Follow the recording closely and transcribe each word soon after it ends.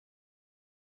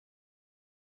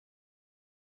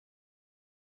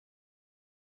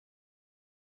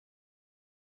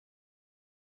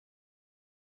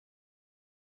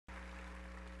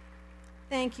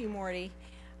Thank you, Morty.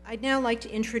 I'd now like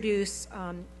to introduce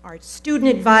our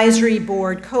Student Advisory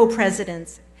Board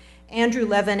co-presidents, Andrew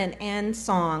Levin and Ann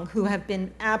Song, who have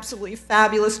been absolutely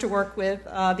fabulous to work with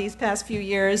these past few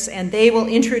years, and they will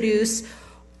introduce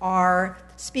our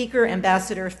speaker,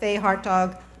 Ambassador Fay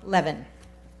Hartog Levin.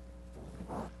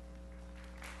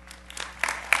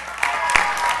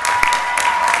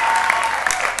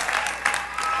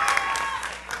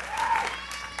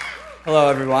 Hello,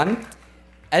 everyone.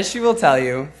 As she will tell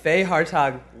you, Fay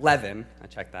Hartog Levin, I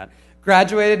checked that,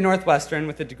 graduated Northwestern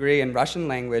with a degree in Russian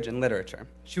language and literature.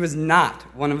 She was not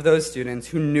one of those students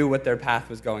who knew what their path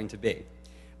was going to be.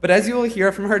 But as you will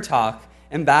hear from her talk,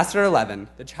 Ambassador Levin,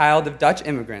 the child of Dutch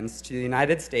immigrants to the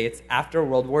United States after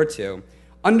World War II,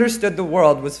 understood the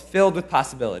world was filled with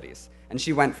possibilities, and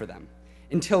she went for them.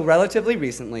 Until relatively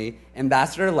recently,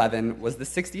 Ambassador Levin was the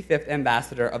 65th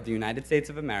ambassador of the United States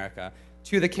of America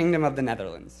to the Kingdom of the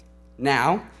Netherlands.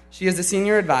 Now, she is a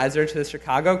senior advisor to the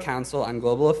Chicago Council on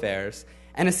Global Affairs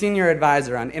and a senior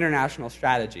advisor on international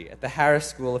strategy at the Harris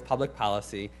School of Public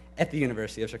Policy at the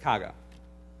University of Chicago.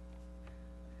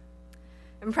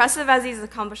 Impressive as these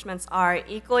accomplishments are,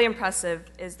 equally impressive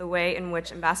is the way in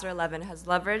which Ambassador Levin has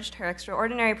leveraged her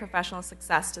extraordinary professional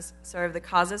success to serve the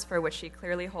causes for which she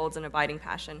clearly holds an abiding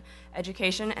passion: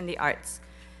 education and the arts.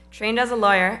 Trained as a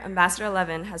lawyer, Ambassador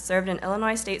Levin has served in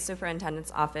Illinois State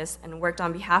Superintendent's office and worked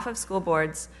on behalf of school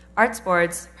boards, arts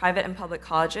boards, private and public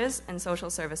colleges, and social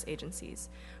service agencies.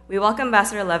 We welcome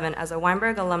Ambassador Levin as a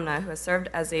Weinberg alumna who has served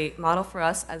as a model for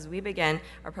us as we begin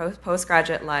our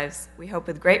postgraduate lives, we hope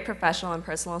with great professional and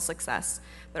personal success,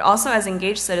 but also as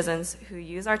engaged citizens who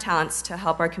use our talents to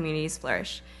help our communities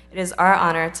flourish. It is our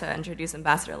honor to introduce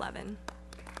Ambassador Levin.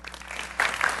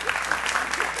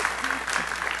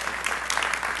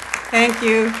 Thank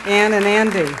you, Ann and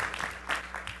Andy.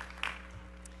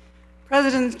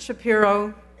 President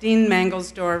Shapiro, Dean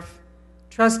Mangelsdorf,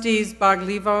 Trustees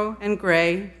Baglivo and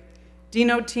Gray,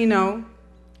 Dino Tino,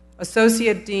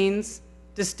 Associate Deans,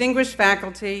 distinguished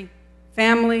faculty,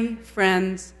 family,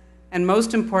 friends, and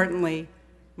most importantly,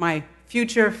 my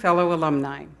future fellow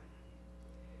alumni.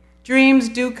 Dreams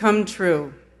do come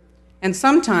true, and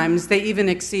sometimes they even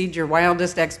exceed your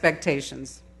wildest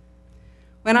expectations.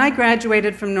 When I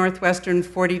graduated from Northwestern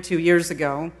 42 years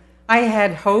ago, I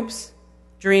had hopes,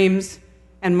 dreams,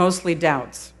 and mostly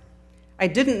doubts. I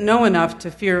didn't know enough to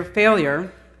fear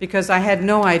failure because I had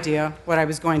no idea what I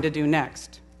was going to do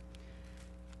next.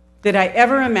 Did I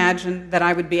ever imagine that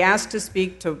I would be asked to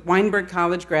speak to Weinberg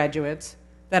College graduates,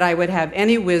 that I would have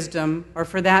any wisdom, or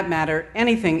for that matter,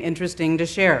 anything interesting to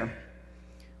share?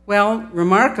 Well,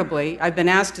 remarkably, I've been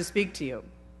asked to speak to you.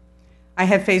 I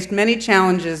have faced many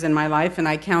challenges in my life, and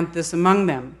I count this among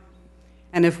them.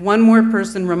 And if one more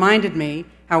person reminded me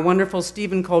how wonderful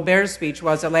Stephen Colbert's speech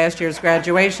was at last year's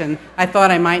graduation, I thought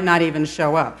I might not even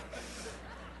show up.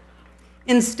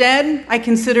 Instead, I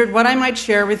considered what I might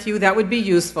share with you that would be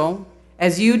useful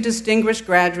as you distinguished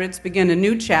graduates begin a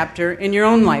new chapter in your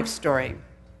own life story.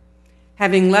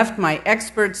 Having left my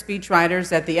expert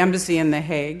speechwriters at the embassy in The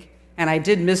Hague, and I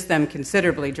did miss them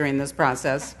considerably during this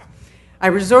process, I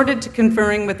resorted to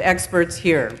conferring with experts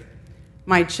here,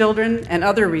 my children and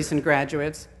other recent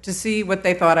graduates, to see what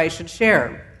they thought I should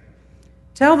share.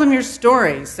 Tell them your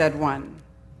story, said one.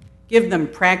 Give them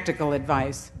practical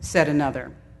advice, said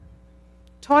another.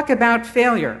 Talk about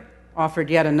failure, offered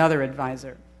yet another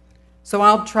advisor. So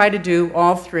I'll try to do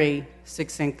all three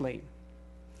succinctly.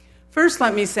 First,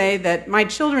 let me say that my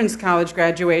children's college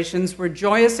graduations were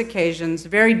joyous occasions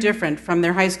very different from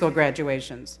their high school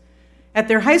graduations. At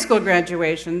their high school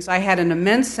graduations, I had an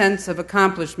immense sense of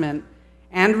accomplishment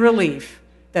and relief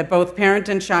that both parent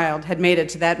and child had made it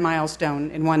to that milestone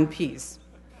in one piece.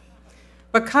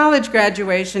 But college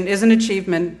graduation is an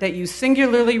achievement that you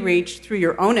singularly reach through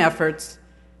your own efforts,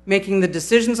 making the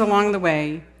decisions along the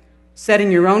way,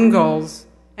 setting your own goals,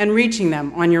 and reaching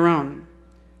them on your own.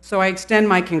 So I extend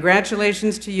my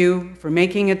congratulations to you for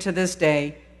making it to this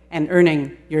day and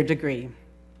earning your degree.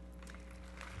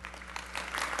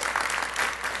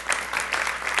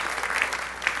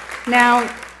 Now,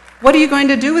 what are you going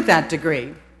to do with that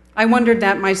degree? I wondered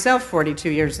that myself 42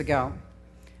 years ago.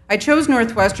 I chose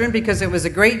Northwestern because it was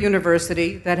a great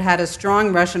university that had a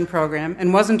strong Russian program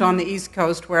and wasn't on the East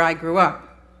Coast where I grew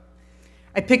up.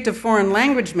 I picked a foreign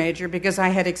language major because I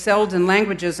had excelled in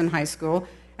languages in high school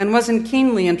and wasn't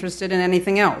keenly interested in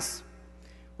anything else.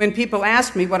 When people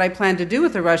asked me what I planned to do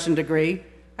with a Russian degree,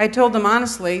 I told them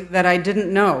honestly that I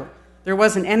didn't know. There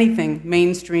wasn't anything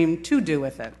mainstream to do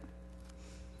with it.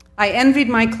 I envied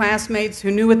my classmates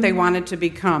who knew what they wanted to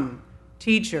become: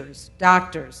 teachers,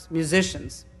 doctors,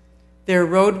 musicians. Their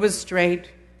road was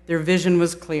straight, their vision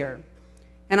was clear.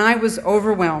 and I was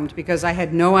overwhelmed because I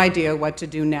had no idea what to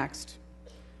do next.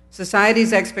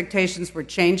 Society's expectations were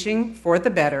changing for the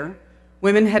better.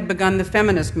 Women had begun the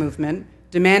feminist movement,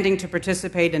 demanding to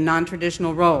participate in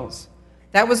non-traditional roles.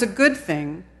 That was a good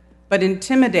thing, but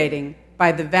intimidating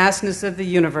by the vastness of the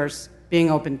universe being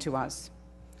open to us.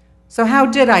 So how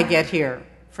did I get here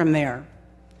from there?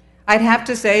 I'd have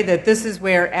to say that this is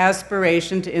where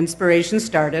aspiration to inspiration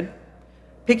started,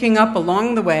 picking up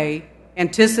along the way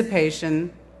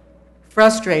anticipation,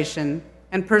 frustration,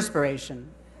 and perspiration.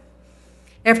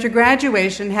 After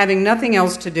graduation, having nothing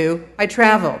else to do, I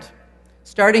traveled.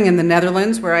 Starting in the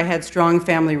Netherlands, where I had strong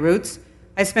family roots,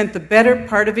 I spent the better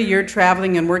part of a year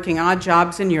traveling and working odd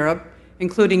jobs in Europe,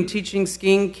 including teaching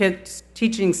skiing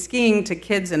to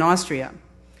kids in Austria.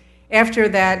 After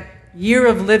that year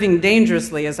of living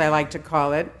dangerously, as I like to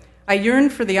call it, I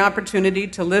yearned for the opportunity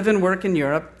to live and work in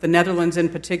Europe, the Netherlands in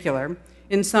particular,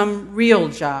 in some real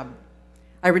job.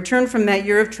 I returned from that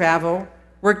year of travel,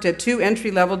 worked at 2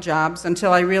 entry-level jobs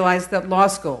until I realized that law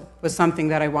school was something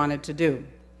that I wanted to do.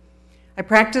 I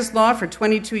practiced law for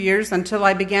 22 years until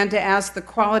I began to ask the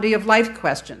quality of life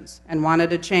questions and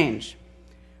wanted a change.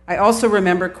 I also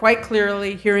remember quite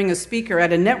clearly hearing a speaker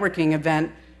at a networking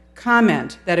event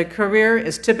comment that a career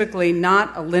is typically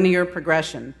not a linear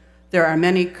progression. There are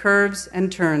many curves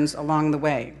and turns along the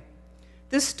way.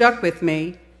 This stuck with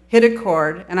me, hit a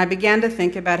chord, and I began to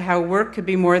think about how work could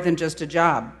be more than just a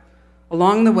job.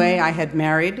 Along the way, I had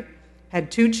married, had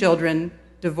 2 children,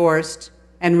 divorced,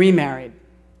 and remarried.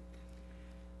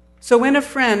 So when a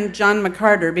friend, John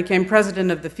McCarter, became president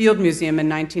of the Field Museum in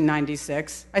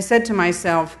 1996, I said to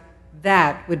myself,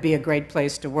 that would be a great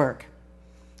place to work.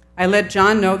 I let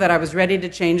John know that I was ready to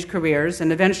change careers,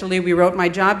 and eventually we wrote my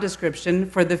job description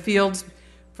for the Field's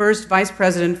first vice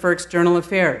president for external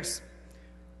affairs.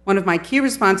 One of my key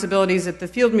responsibilities at the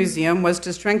Field Museum was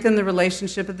to strengthen the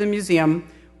relationship of the museum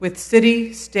with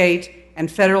city, state,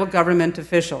 and federal government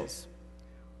officials.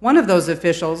 One of those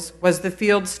officials was the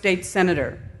Field State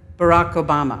Senator, Barack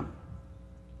Obama.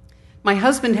 My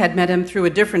husband had met him through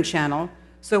a different channel,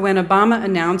 so when Obama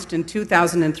announced in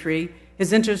 2003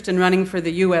 his interest in running for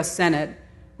the U.S. Senate,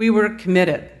 we were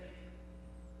committed.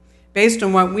 Based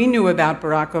on what we knew about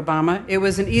Barack Obama, it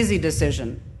was an easy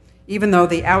decision, even though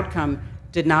the outcome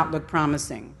did not look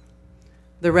promising.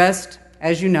 The rest,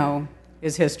 as you know,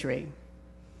 is history.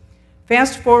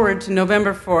 Fast forward to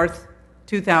November 4th,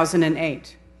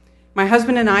 2008. My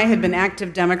husband and I had been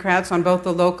active Democrats on both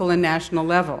the local and national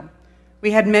level.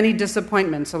 We had many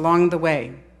disappointments along the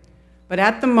way. But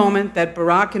at the moment that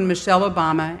Barack and Michelle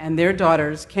Obama and their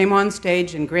daughters came on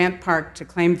stage in Grant Park to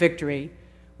claim victory,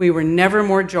 we were never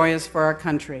more joyous for our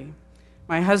country.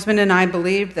 My husband and I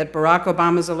believed that Barack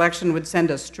Obama's election would send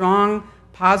a strong,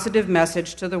 positive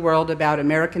message to the world about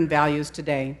American values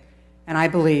today, and I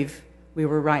believe we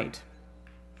were right.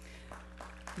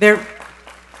 There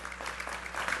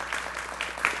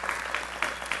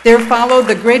followed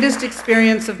the greatest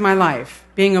experience of my life,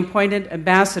 being appointed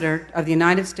ambassador of the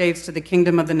United States to the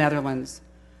Kingdom of the Netherlands.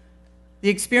 The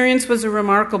experience was a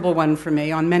remarkable one for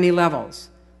me on many levels.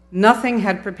 Nothing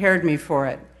had prepared me for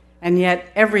it, and yet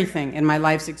everything in my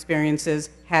life's experiences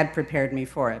had prepared me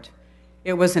for it.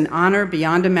 It was an honor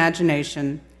beyond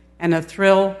imagination and a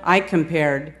thrill I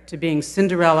compared to being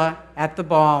Cinderella at the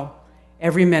ball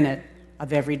every minute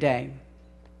of every day.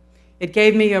 It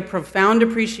gave me a profound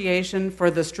appreciation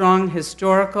for the strong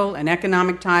historical and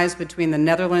economic ties between the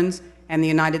Netherlands and the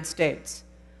United States.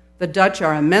 The Dutch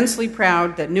are immensely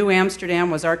proud that New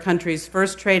Amsterdam was our country's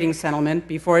first trading settlement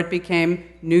before it became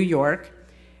New York,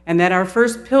 and that our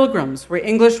first pilgrims were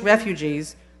English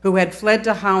refugees who had fled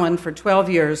to Holland for 12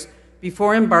 years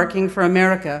before embarking for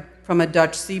America from a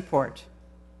Dutch seaport.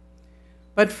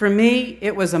 But for me,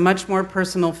 it was a much more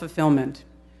personal fulfillment.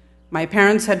 My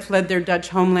parents had fled their Dutch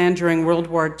homeland during World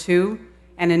War II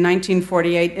and in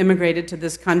 1948 immigrated to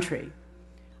this country.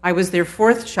 I was their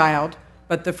 4th child,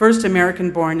 but the first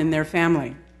American born in their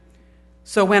family.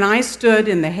 So when I stood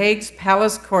in The Hague's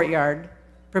palace courtyard,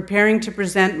 preparing to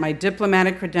present my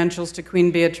diplomatic credentials to Queen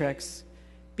Beatrix,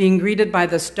 being greeted by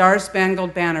the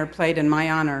Star-Spangled Banner played in my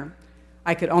honor,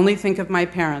 I could only think of my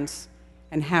parents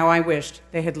and how I wished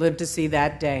they had lived to see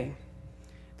that day.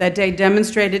 That day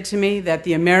demonstrated to me that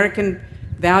the American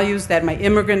values that my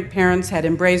immigrant parents had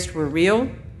embraced were real,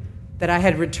 that I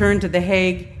had returned to The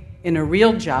Hague in a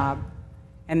real job,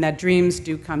 and that dreams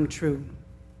do come true.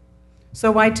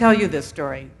 So why tell you this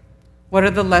story? What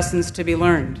are the lessons to be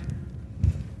learned?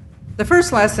 The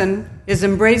first lesson is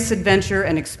embrace adventure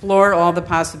and explore all the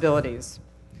possibilities.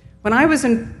 When I was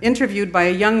interviewed by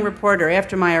a young reporter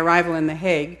after my arrival in The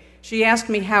Hague, She asked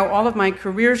me how all of my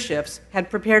career shifts had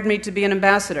prepared me to be an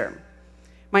ambassador.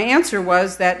 My answer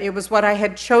was that it was what I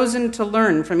had chosen to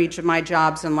learn from each of my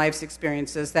jobs and life's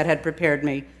experiences that had prepared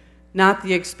me, not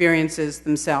the experiences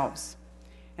themselves.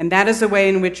 And that is a way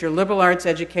in which your liberal arts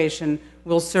education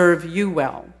will serve you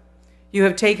well. You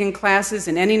have taken classes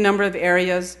in any number of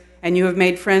areas, and you have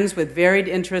made friends with varied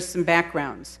interests and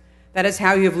backgrounds. That is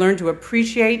how you have learned to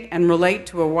appreciate and relate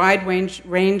to a wide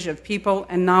range of people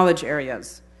and knowledge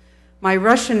areas. My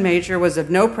Russian major was of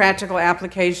no practical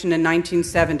application in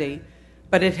 1970,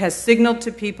 but it has signaled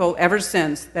to people ever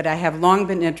since that I have long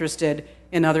been interested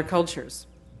in other cultures.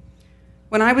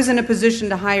 When I was in a position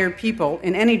to hire people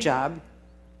in any job,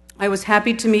 I was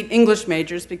happy to meet English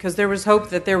majors because there was hope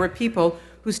that there were people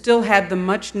who still had the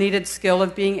much-needed skill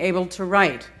of being able to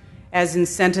write, as in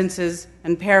sentences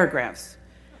and paragraphs.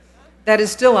 That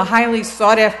is still a highly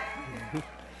sought-after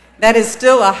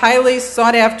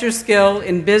skill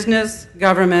in business,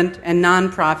 government, and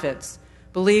nonprofits.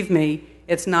 Believe me,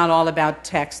 it's not all about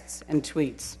texts and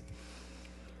tweets.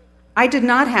 I did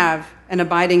not have an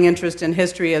abiding interest in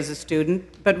history as a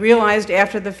student, but realized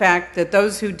after the fact that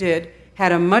those who did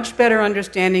had a much better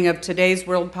understanding of today's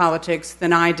world politics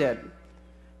than I did.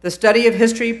 The study of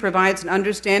history provides an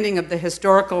understanding of the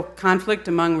historical conflict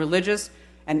among religious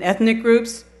and ethnic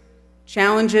groups,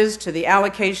 challenges to the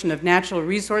allocation of natural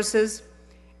resources,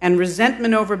 and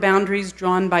resentment over boundaries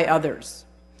drawn by others.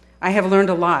 I have learned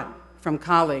a lot from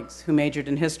colleagues who majored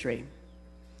in history.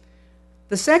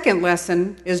 The second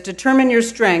lesson is determine your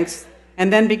strengths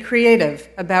and then be creative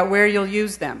about where you'll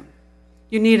use them.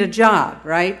 You need a job,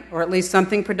 right? Or at least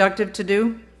something productive to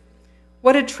do.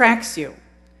 What attracts you?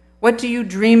 What do you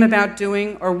dream about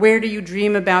doing, or where do you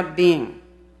dream about being?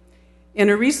 In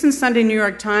a recent Sunday New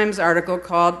York Times article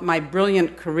called My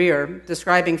Brilliant Career,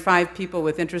 describing 5 people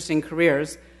with interesting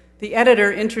careers, the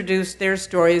editor introduced their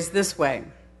stories this way.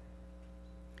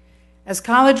 As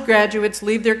college graduates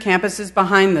leave their campuses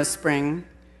behind this spring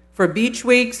for beach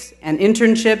weeks and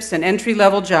internships and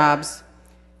entry-level jobs,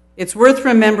 it's worth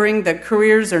remembering that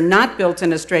careers are not built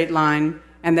in a straight line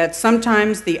and that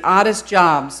sometimes the oddest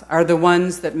jobs are the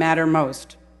ones that matter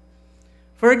most.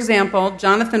 For example,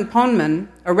 Jonathan Poneman,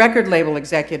 a record label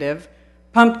executive,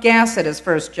 pumped gas at his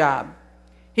first job.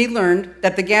 He learned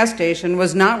that the gas station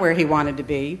was not where he wanted to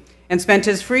be and spent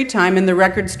his free time in the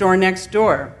record store next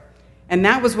door. And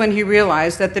that was when he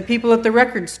realized that the people at the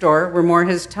record store were more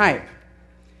his type.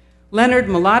 Leonard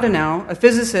Mlodinow, a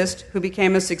physicist who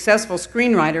became a successful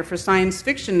screenwriter for science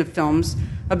fiction films,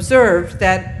 observed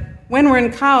that when we're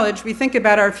in college, we think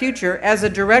about our future as a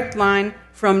direct line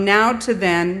from now to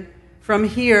then, from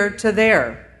here to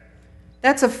there.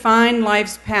 That's a fine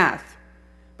life's path.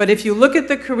 But if you look at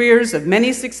the careers of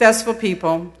many successful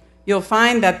people, you'll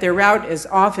find that their route is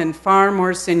often far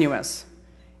more sinuous.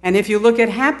 And if you look at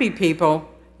happy people,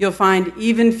 you'll find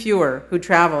even fewer who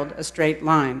traveled a straight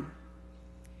line.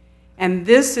 And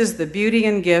this is the beauty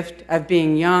and gift of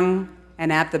being young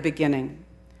and at the beginning.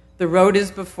 The road is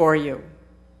before you.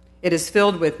 It is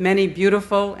filled with many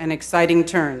beautiful and exciting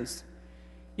turns.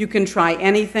 You can try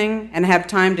anything and have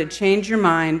time to change your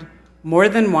mind more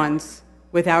than once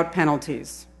without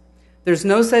penalties. There's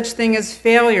no such thing as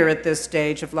failure at this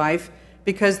stage of life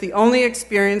because the only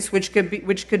experience which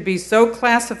could be so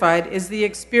classified is the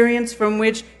experience from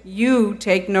which you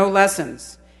take no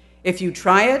lessons. If you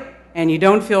try it and you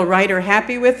don't feel right or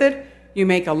happy with it, you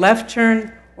make a left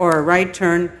turn or a right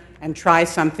turn and try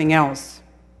something else.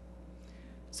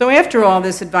 So after all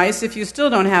this advice, if you still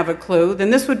don't have a clue,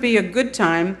 then this would be a good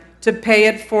time to pay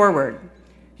it forward.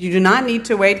 You do not need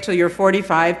to wait till you're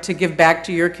 45 to give back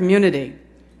to your community.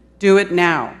 Do it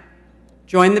now.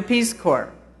 Join the Peace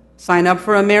Corps. Sign up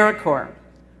for AmeriCorps.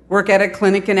 Work at a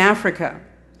clinic in Africa.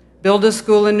 Build a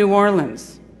school in New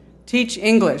Orleans. Teach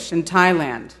English in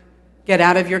Thailand. Get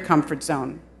out of your comfort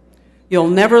zone. You'll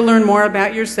never learn more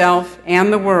about yourself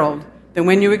and the world than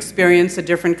when you experience a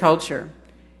different culture.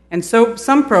 And so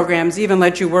some programs even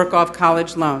let you work off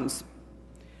college loans.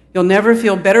 You'll never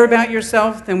feel better about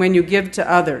yourself than when you give to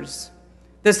others.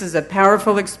 This is a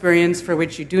powerful experience for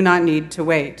which you do not need to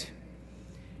wait.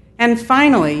 And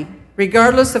finally,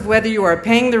 regardless of whether you are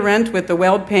paying the rent with a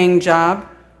well-paying job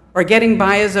or getting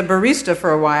by as a barista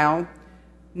for a while,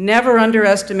 never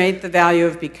underestimate the value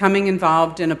of becoming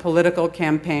involved in a political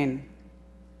campaign.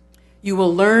 You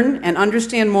will learn and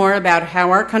understand more about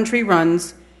how our country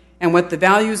runs and what the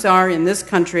values are in this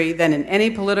country than in any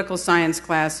political science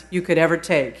class you could ever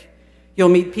take. You'll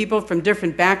meet people from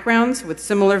different backgrounds with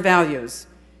similar values.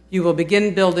 You will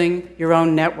begin building your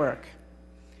own network.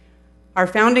 Our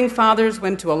founding fathers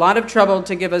went to a lot of trouble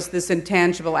to give us this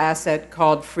intangible asset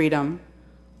called freedom.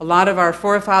 A lot of our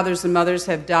forefathers and mothers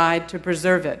have died to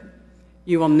preserve it.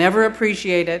 You will never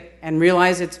appreciate it and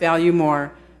realize its value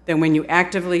more than when you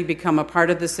actively become a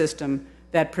part of the system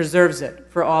that preserves it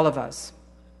for all of us.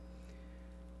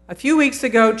 A few weeks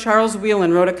ago, Charles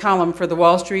Whelan wrote a column for the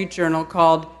Wall Street Journal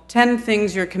called 10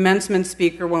 Things Your Commencement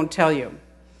Speaker Won't Tell You.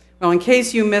 Well, in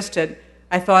case you missed it,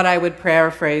 I thought I would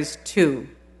paraphrase 2.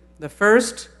 The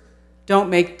first, don't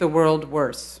make the world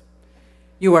worse.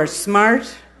 You are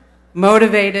smart,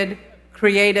 motivated,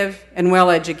 creative, and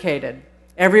well-educated.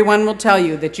 Everyone will tell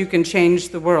you that you can change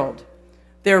the world.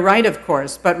 They're right, of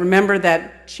course, but remember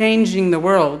that changing the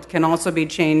world can also be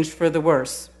changed for the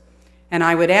worse. And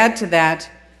I would add to that,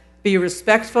 be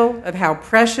respectful of how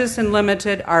precious and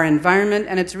limited our environment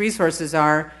and its resources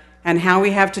are, and how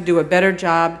we have to do a better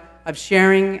job of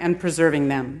sharing and preserving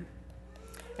them.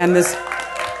 And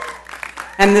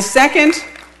the second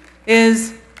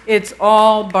is, it's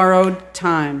all borrowed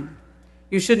time.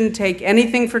 You shouldn't take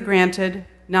anything for granted,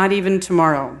 not even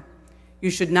tomorrow. You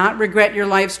should not regret your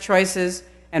life's choices,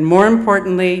 and more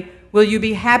importantly, will you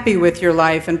be happy with your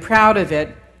life and proud of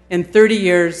it in 30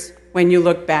 years when you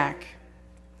look back?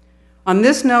 On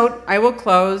this note, I will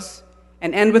close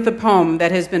and end with a poem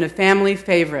that has been a family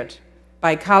favorite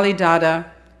by Kali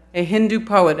Dada, a Hindu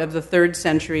poet of the 3rd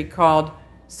century, called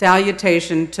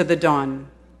Salutation to the Dawn.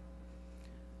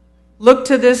 Look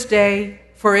to this day,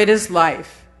 for it is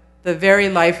life, the very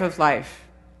life of life.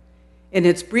 In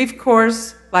its brief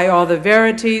course lie all the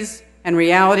verities and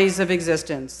realities of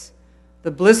existence,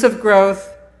 the bliss of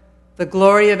growth, the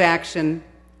glory of action,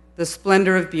 the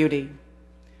splendor of beauty.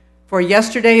 For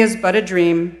yesterday is but a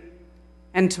dream,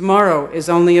 and tomorrow is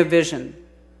only a vision.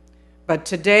 But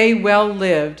today well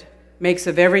lived makes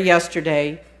of every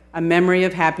yesterday a memory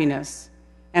of happiness,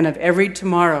 and of every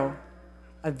tomorrow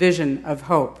a vision of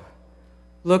hope.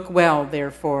 Look well,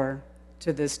 therefore,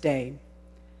 to this day.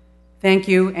 Thank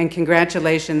you, and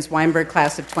congratulations, Weinberg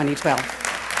Class of 2012.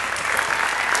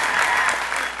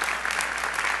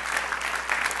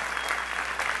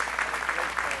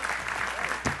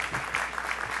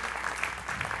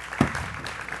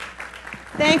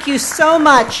 Thank you so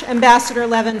much, Ambassador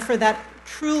Levin, for that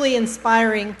truly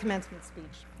inspiring commencement speech.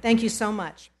 Thank you so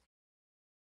much.